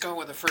often just go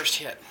with the first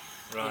hit,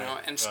 Right, you know,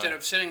 instead right.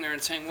 of sitting there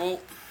and saying,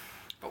 well,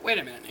 but wait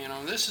a minute, you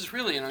know, this is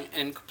really an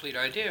incomplete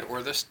idea,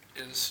 or this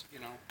is, you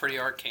know, pretty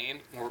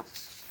arcane, or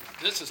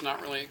this is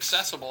not really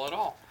accessible at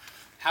all.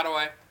 How do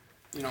I,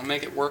 you know,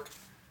 make it work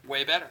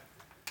way better?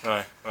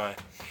 Right.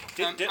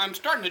 I'm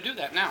starting to do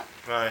that now.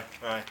 Right.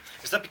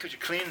 Is that because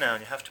you're clean now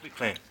and you have to be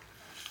clean?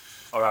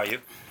 Or are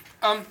you?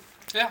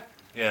 Yeah,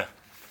 Yeah,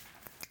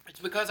 it's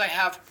because I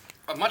have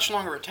a much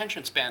longer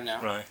attention span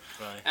now. right.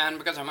 And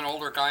because I'm an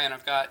older guy and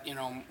I've got, you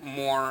know,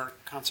 more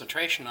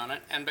concentration on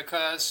it, and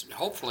because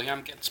hopefully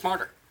I'm getting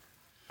smarter.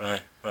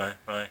 Right.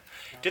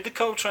 Did the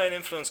Coltrane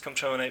influence come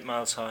through on 8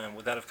 Miles High, and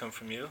would that have come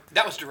from you?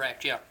 That was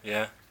direct, yeah.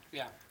 Yeah,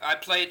 Yeah. I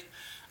played,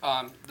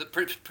 the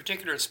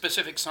particular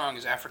specific song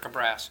is Africa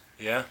Brass,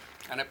 yeah,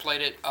 and I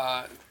played it,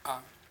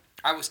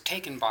 I was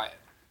taken by it,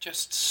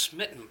 just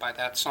smitten by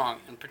that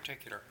song in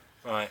particular.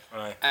 right.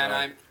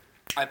 And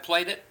I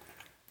played it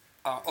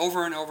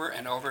over and over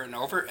and over and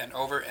over and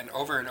over and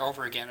over and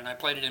over again, and I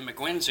played it in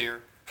McGuinn's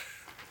ear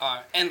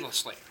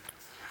endlessly.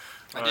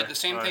 I did the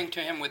same right. thing to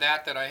him with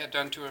that I had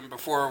done to him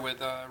before with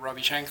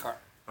Ravi Shankar.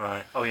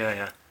 Right. Oh,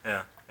 yeah.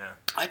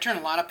 I turn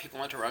a lot of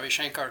people into Ravi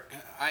Shankar.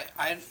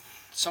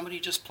 Somebody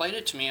just played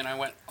it to me, and I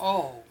went,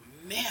 "Oh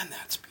man,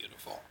 that's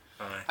beautiful."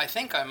 Right. I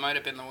think I might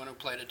have been the one who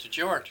played it to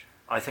George.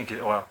 I think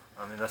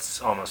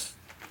that's almost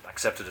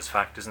accepted as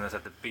fact, isn't it?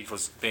 That the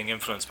Beatles being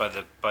influenced by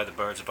the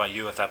Byrds or by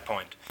you at that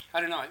point.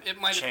 I don't know.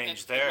 It might have.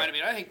 Changed It there. might have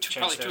been. I think Changed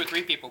probably there. 2 or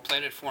 3 people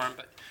played it for him,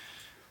 but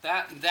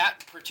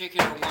that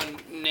particular one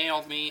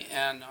nailed me.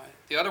 And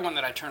the other one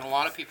that I turned a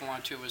lot of people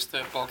onto was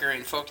the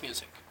Bulgarian folk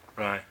music,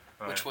 Right.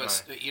 which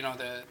was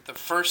the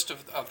first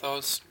of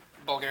those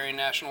Bulgarian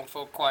National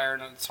Folk Choir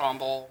and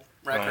Ensemble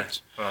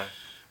records, Right.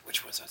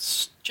 which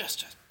was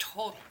just a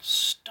total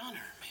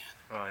stunner,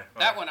 man. Right.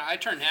 That one, I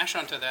turned Nash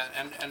onto that,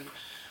 and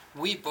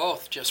we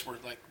both just were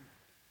like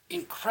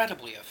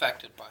incredibly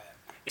affected by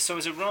it. So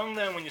is it wrong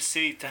then when you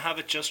see to have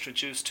it just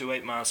reduced to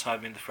 8 Miles High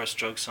being the first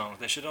drug song?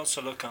 They should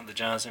also look on the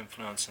jazz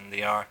influence and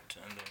the art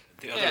and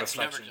the other It's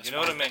never reflection. just You know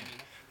what I one mean? thing, you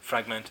know?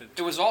 Fragmented.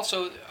 It was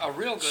also a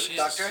real good.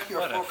 Doctor,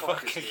 you're What a a folk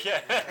fucking artist.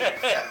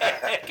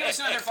 yeah. Give us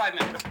another 5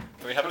 minutes.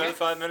 Do we have another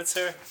 5 minutes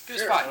here? Give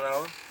us Sure. 5.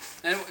 Hello?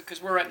 And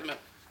because we're right in the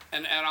middle,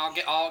 and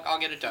I'll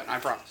get it done. I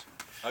promise.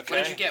 Okay.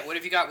 What did you get? What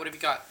have you got? What have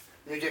you got?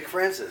 New Dick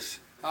Francis.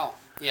 Oh,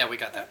 yeah, we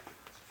got that.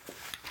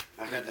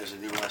 I heard there's a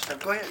new last time.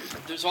 Go ahead.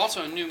 There's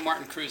also a new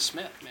Martin Cruz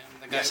Smith, man.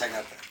 The guy, Yes, I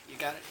got that. You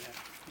got it,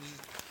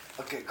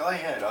 yeah. Okay, go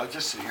ahead. I'll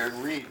just sit here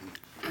and read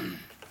and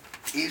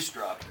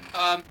eavesdrop.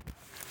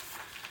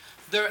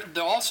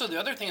 The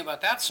other thing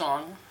about that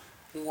song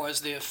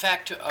was the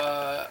effect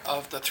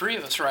of the 3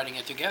 of us writing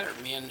it together,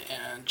 me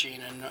and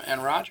Gene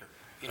and Roger.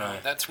 You know,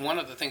 Right. that's one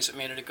of the things that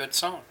made it a good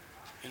song.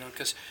 You know,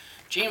 because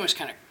Gene was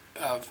kind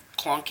of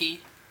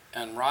clunky,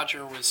 and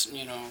Roger was,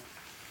 you know,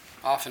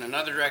 off in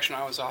another direction.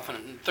 I was off in a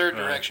third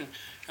Right. direction,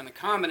 and the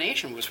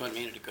combination was what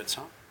made it a good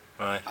song.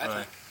 Right. I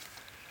think.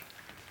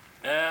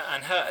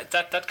 And how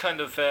that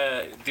kind of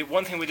the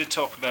one thing we did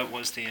talk about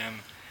was the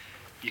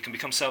you can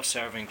become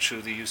self-serving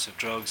through the use of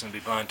drugs and be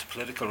blind to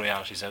political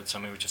realities outside.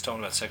 I mean, we were just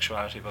talking about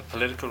sexuality, but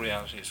political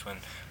realities when,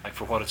 like,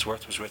 For What It's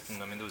Worth was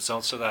written. I mean, there was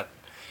also that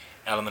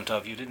element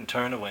of you didn't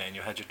turn away and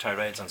you had your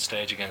tirades on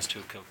stage against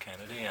Who Killed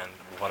Kennedy and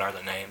what are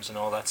the names and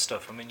all that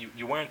stuff. I mean,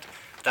 you weren't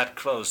that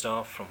closed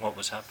off from what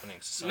was happening.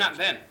 Not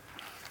then.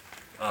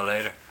 Oh,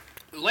 later.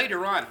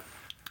 Later on,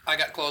 I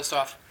got closed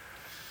off.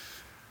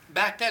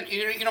 Back then,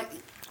 you know,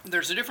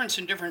 there's a difference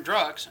in different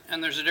drugs,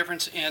 and there's a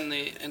difference in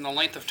the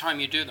length of time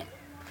you do them.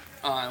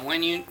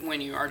 When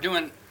you are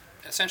doing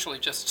essentially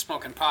just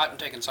smoking pot and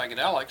taking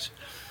psychedelics,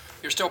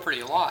 you're still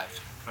pretty alive.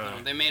 You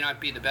know, they may not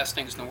be the best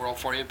things in the world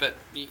for you, but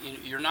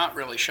you're not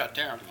really shut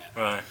down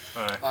yet.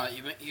 Right.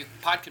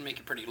 Pot can make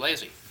you pretty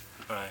lazy,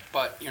 Right.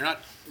 but you're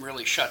not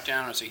really shut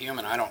down as a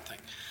human, I don't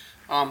think.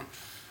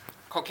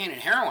 Cocaine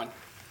and heroin,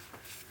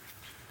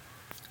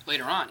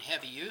 later on,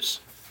 heavy use,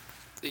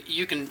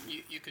 you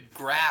could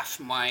graph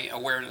my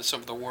awareness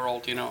of the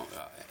world, you know,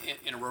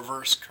 in a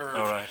reverse curve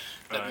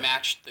that right.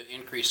 matched the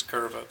increased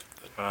curve of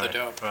the Right,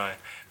 dope. right.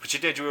 But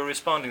you were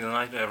responding the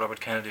night Robert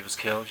Kennedy was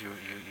killed. You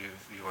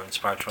were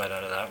inspired right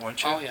out of that,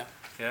 weren't you? Oh yeah.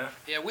 Yeah.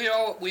 Yeah, we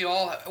all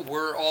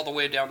were all the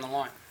way down the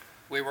line.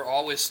 We were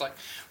always like,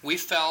 we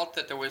felt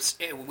that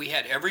we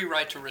had every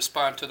right to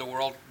respond to the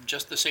world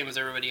just the same as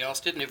everybody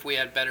else did, and if we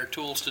had better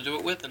tools to do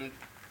it with, then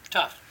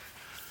tough.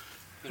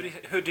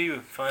 Who do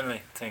you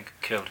finally think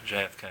killed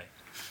JFK?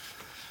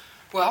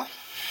 Well,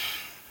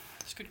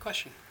 that's a good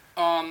question.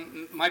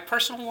 My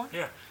personal one?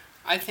 Yeah.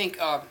 I think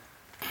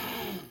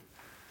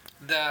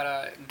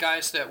that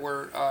guys that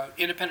were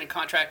independent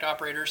contract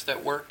operators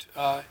that worked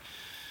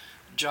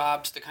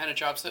jobs, the kind of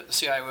jobs that the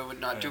CIA would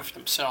not do for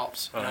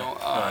themselves.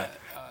 Right.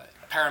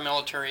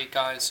 Paramilitary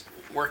guys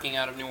working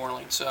out of New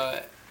Orleans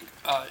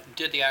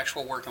did the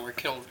actual work and were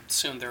killed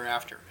soon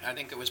thereafter. I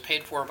think it was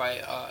paid for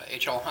by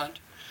H.L. Hunt.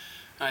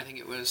 And I think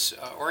it was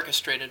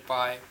orchestrated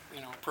by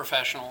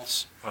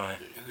professionals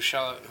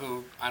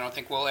who I don't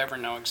think we'll ever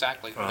know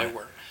exactly who they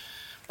were.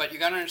 But you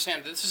got to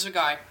understand, this is a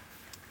guy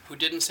who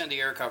didn't send the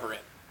air cover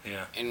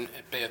in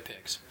at Bay of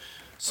Pigs.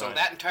 So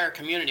that entire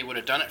community would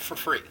have done it for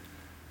free.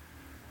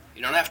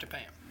 You don't have to pay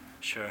them.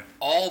 Sure.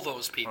 All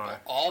those people,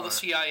 all the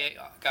CIA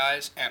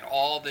guys and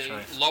all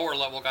the lower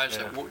level guys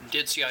that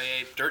did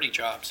CIA dirty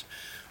jobs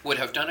would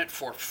have done it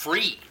for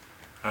free.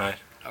 Right.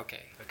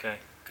 Okay. Okay.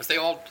 Because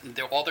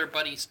all their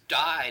buddies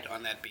died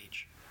on that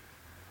beach.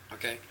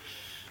 Okay.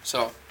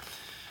 So,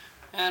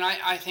 and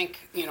I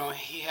think,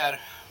 he had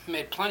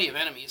made plenty of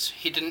enemies.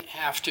 He didn't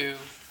have to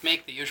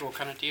make the usual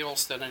kind of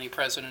deals that any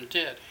president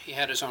did. He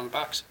had his own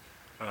bucks.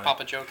 Right.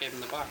 Papa Joe gave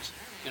him the bucks,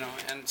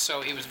 and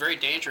so he was very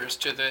dangerous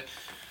to the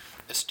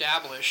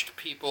established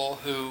people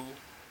who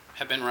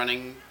have been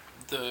running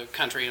the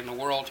country and the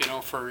world,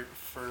 for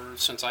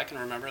since I can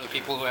remember, the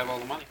people who have all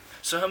the money.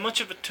 So how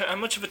much of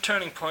a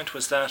turning point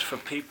was that for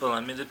people? I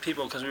mean, the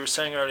people, because we were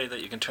saying earlier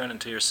that you can turn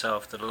into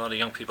yourself, that a lot of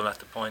young people at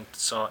the point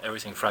saw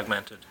everything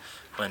fragmented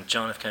when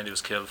John F. Kennedy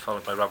was killed,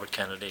 followed by Robert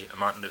Kennedy and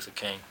Martin Luther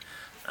King,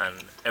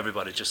 and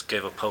everybody just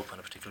gave up hope on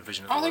a particular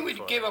vision of the I don't world.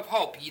 think we gave up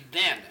hope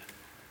then.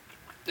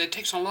 It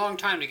takes a long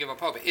time to give up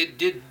hope. It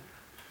did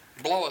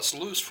blow us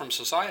loose from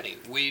society.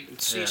 We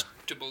ceased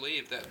to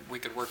believe that we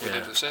could work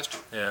within the system.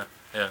 Yeah,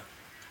 yeah.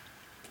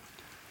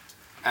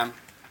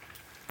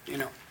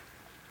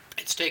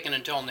 It's taken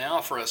until now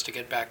for us to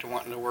get back to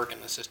wanting to work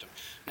in the system.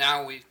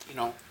 Now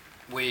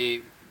we're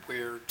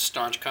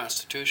staunch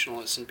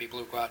constitutionalists and people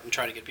who go out and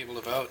try to get people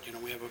to vote.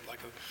 We have a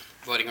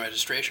voting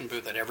registration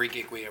booth at every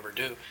gig we ever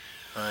do.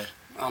 Right.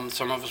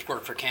 Some of us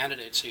work for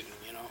candidates even,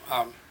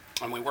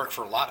 and we work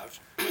for a lot of,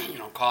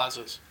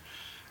 causes.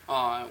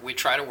 We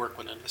try to work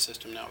within the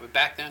system now. But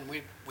back then,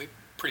 we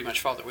pretty much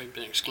felt that we'd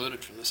been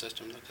excluded from the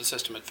system, that the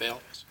system had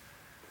failed us.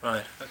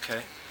 Right,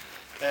 okay.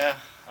 Yeah,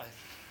 I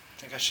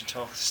think I should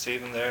talk to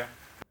Stephen there.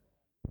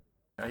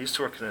 I used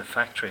to work in a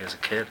factory as a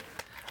kid,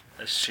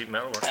 as sheet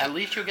metal worker. At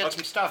least you'll get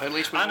some stuff. At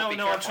least we won't be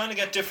I'm careful. trying to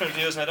get different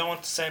views, and I don't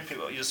want the same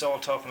people. You're all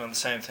talking on the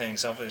same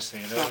things,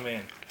 obviously. You know what I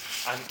mean?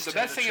 And The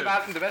best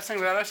thing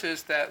about us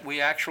is that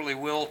we actually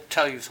will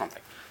tell you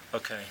something.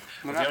 Okay.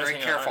 We're The not only very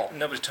thing careful.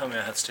 Nobody told me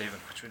I had Stephen,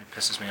 which really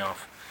pisses me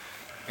off.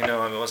 I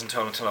wasn't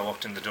told until I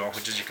walked in the door,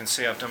 which, as you can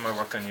see, I've done my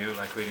work on you,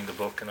 like reading the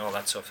book and all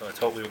that stuff. So I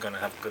thought we were going to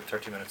have a good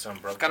 30 minutes on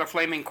broke. Got a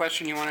flaming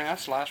question you want to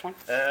ask? The last one?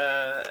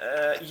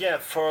 Yeah,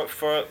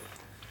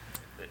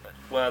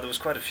 well, there was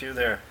quite a few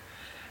there.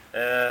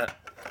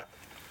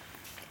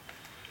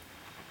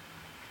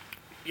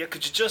 Yeah,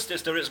 could you just,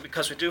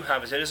 because we do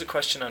have it, there is a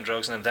question on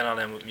drugs, and then I'll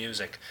end with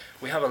music.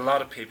 We have a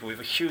lot of people, we have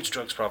a huge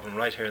drugs problem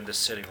right here in this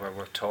city where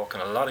we're talking.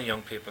 A lot of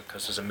young people,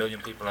 because there's 1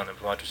 million people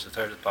unemployed, which is a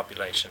third of the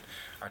population,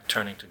 are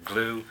turning to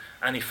glue,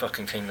 any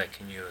fucking thing they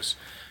can use.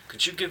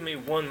 Could you give me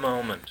one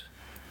moment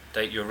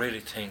that you really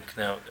think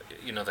now,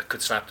 that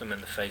could slap them in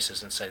the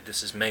faces and say,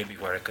 this is maybe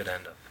where it could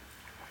end up?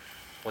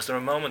 Was there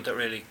a moment that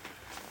really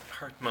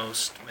hurt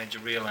most, made you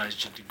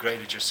realise you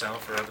degraded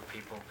yourself or other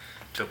people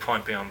to a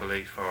point beyond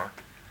belief, or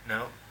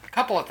no? A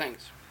couple of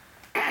things.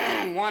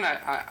 One,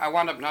 I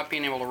wound up not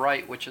being able to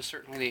write, which is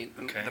certainly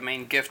the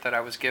main gift that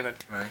I was given.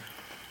 Right.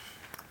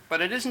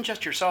 But it isn't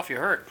just yourself you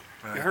hurt.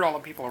 Right. You hurt all the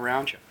people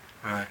around you.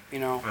 Right.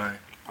 Right.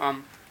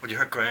 Well, you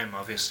hurt Graham,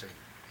 obviously.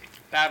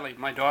 Badly.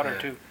 My daughter,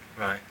 too.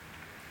 Right.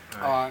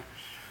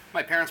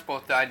 My parents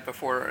both died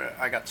before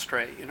I got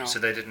straight, So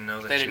they didn't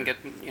know that They didn't get,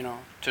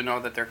 to know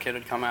that their kid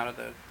had come out of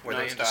the Were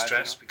they in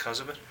distress because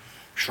of it?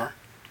 Sure.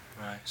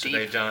 Right. So Deep.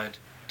 they died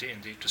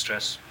in deep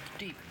distress.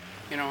 Deep.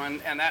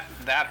 And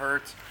that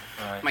hurts.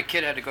 Right. My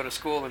kid had to go to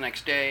school the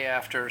next day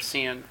after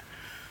seeing,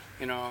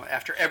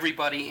 after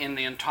everybody in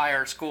the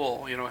entire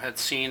school, had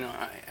seen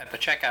at the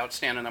checkout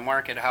stand in the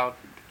market how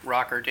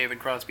rocker David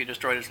Crosby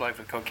destroyed his life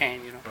with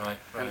cocaine, Right.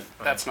 And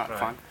that's not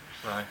fun.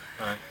 Right.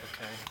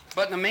 Okay.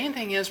 But the main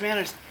thing is, man,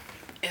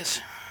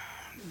 is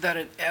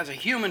that as a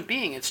human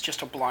being, it's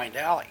just a blind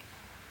alley.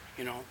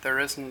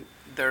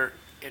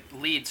 It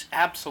leads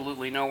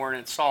absolutely nowhere, and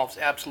it solves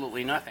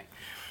absolutely nothing.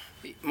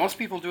 Most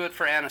people do it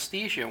for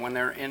anesthesia when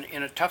they're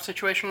in a tough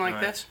situation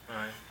like this.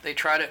 Right. They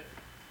try to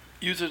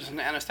use it as an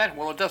anesthetic.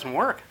 Well, it doesn't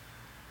work.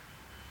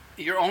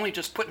 you're only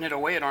just putting it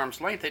away at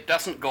arm's length. It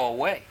doesn't go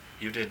away.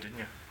 You did, didn't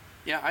you?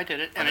 Yeah, I did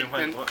it. And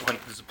when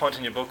there's a point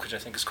in your book which I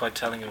think is quite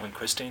telling, when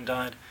Christine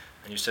died,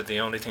 and you said the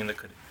only thing that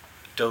could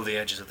dull the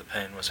edges of the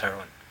pain was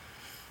heroin.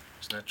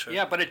 Isn't that true?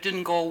 Yeah, but it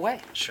didn't go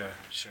away. Sure.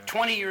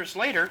 20 years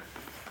later,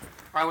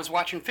 I was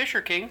watching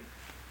Fisher King,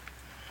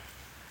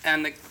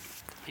 and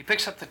he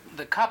picks up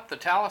the cup, the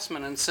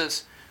talisman, and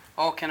says,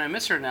 "Oh, can I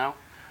miss her now?"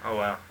 Oh,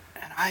 wow.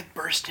 And I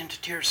burst into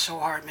tears so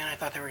hard, man, I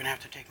thought they were going to have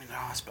to take me to the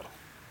hospital.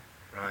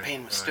 Right, The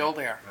pain was still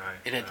there.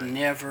 It had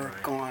never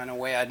gone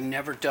away. I'd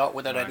never dealt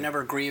with it. I'd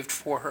never grieved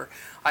for her.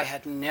 I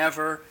had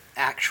never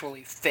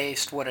actually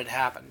faced what had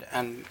happened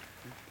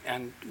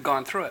and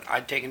gone through it.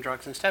 I'd taken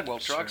drugs instead. Well,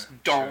 drugs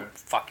don't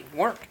fucking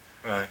work.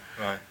 Right.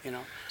 You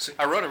know. So,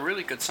 I wrote a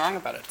really good song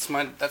about it.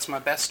 That's my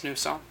best new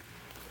song.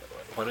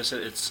 what is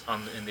it? It's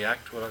in the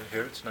act. Will I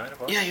hear it tonight? Or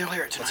what? Yeah, you'll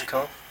hear it tonight. What's it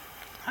called?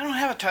 I don't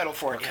have a title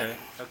for it yet.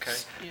 Okay.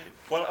 Yeah.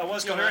 Well, I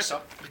was You'll going hear to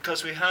it, ask,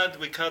 because we had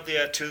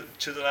the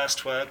to the last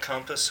 12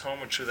 compass,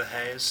 homeward through the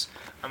haze.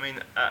 I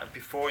mean,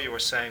 before you were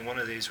saying one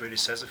of these really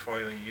says it for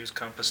you, and you use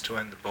compass to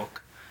end the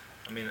book.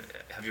 I mean,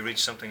 have you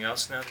reached something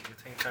else now that you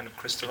think kind of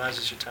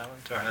crystallizes your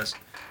talent, or has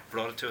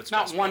brought it to its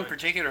Not best one point?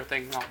 particular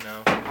thing, no.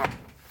 No.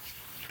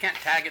 You can't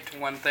tag it to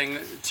one thing.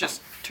 It's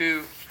just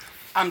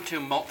I'm too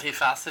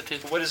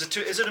multifaceted. What is it?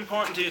 Is it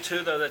important to you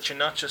too, though, that you're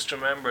not just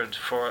remembered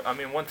for? I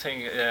mean, one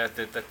thing that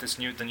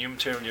the new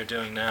material you're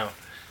doing now.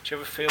 Do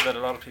you ever feel that a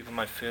lot of people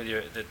might feel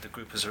that the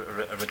group is a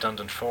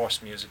redundant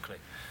force musically,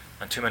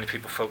 and too many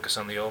people focus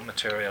on the old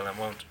material and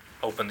won't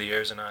open the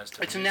ears and eyes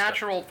to? It's a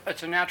natural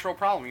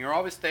problem.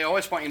 They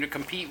always want you to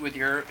compete with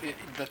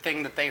the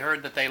thing that they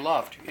heard that they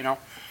loved. You know,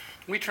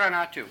 we try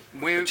not to.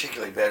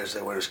 Particularly bad is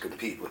they want us to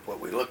compete with what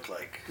we look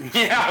like.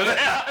 Yeah, I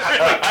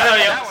know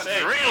you that have was to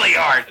say, really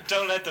hard.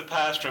 don't let the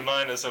past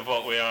remind us of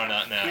what we are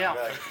not now. Yeah,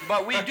 Right.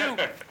 but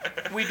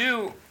we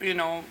do. You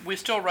know, we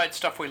still write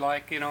stuff we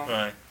like. You know,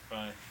 Right.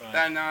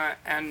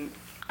 and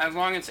as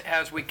long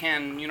as we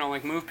can, you know,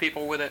 like move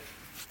people with it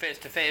face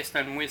to face,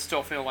 then we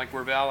still feel like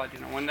we're valid.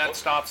 You know, when that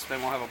stops, then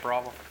we'll have a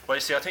problem. Well,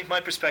 you see, I think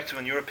my perspective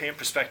and European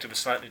perspective is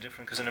slightly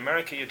different, because in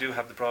America you do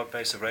have the broad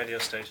base of radio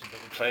stations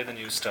that will play the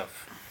new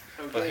stuff.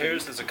 But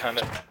there's a kind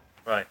of...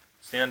 Right,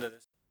 it's the end of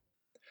this.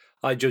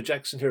 Hi, Joe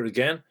Jackson here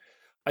again.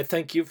 I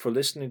thank you for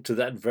listening to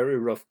that very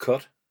rough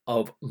cut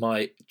of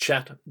my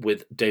chat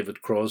with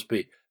David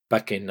Crosby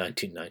back in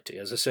 1990.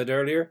 As I said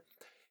earlier,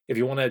 if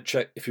you want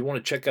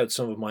to check out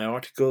some of my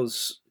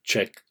articles,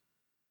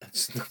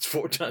 that's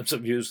 4 times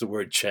I've used the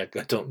word check.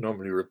 I don't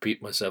normally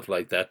repeat myself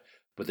like that,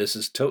 but this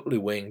is totally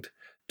winged,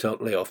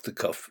 totally off the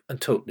cuff, and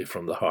totally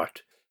from the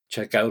heart.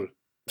 Check out,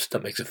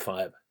 that makes it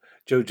 5,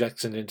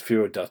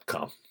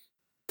 joejacksoninterviewer.com.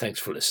 Thanks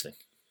for listening.